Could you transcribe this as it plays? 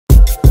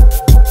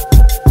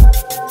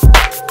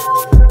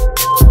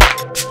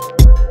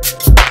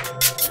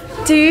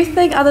Do you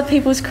think other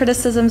people's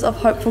criticisms of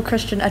Hopeful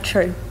Christian are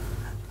true?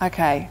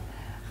 Okay,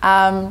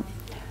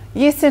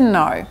 yes and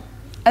no.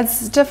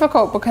 It's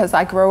difficult because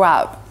I grew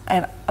up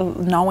and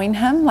knowing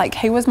him, like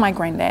he was my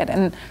granddad,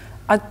 and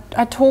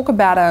I talk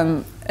about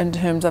him in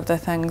terms of the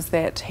things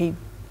that he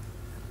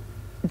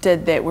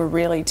did that were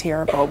really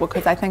terrible,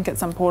 because I think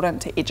it's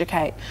important to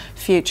educate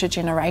future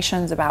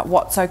generations about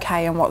what's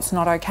okay and what's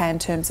not okay in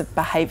terms of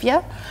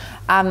behaviour.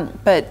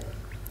 But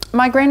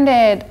my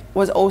granddad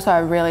was also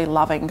a really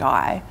loving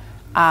guy.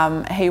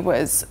 He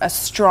was a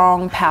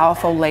strong,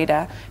 powerful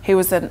leader. He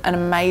was an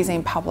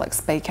amazing public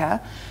speaker.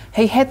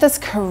 He had this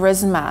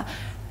charisma,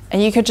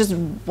 and you could just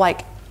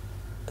like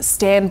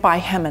stand by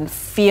him and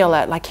feel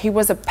it. Like, he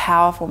was a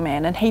powerful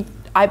man, and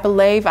I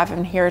believe I've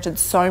inherited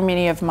so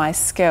many of my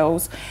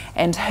skills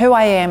and who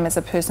I am as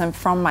a person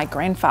from my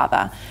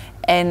grandfather.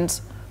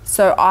 And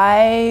so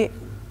I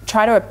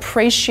try to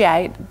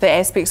appreciate the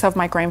aspects of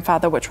my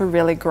grandfather which were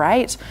really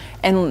great,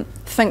 and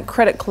think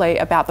critically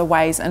about the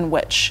ways in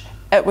which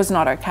it was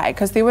not okay,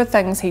 because there were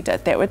things he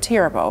did that were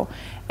terrible.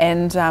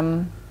 And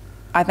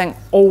I think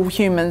all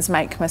humans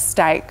make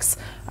mistakes.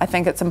 I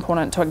think it's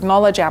important to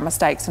acknowledge our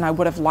mistakes, and I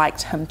would have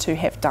liked him to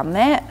have done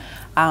that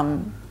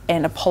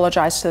and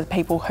apologise to the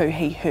people who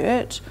he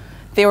hurt.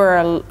 There were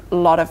a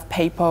lot of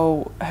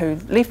people who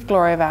left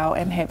Gloriavale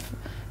and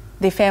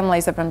their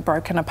families have been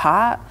broken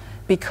apart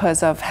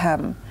because of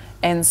him,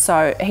 and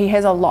so he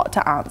has a lot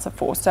to answer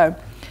for. So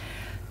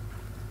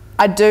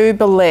I do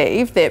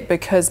believe that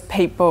because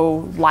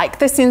people like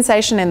the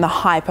sensation and the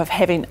hype of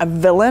having a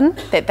villain,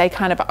 that they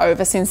kind of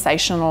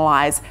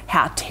over-sensationalise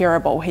how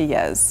terrible he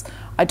is.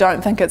 I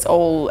don't think it's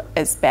all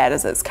as bad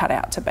as it's cut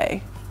out to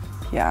be.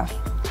 Yeah,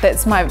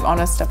 that's my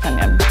honest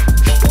opinion.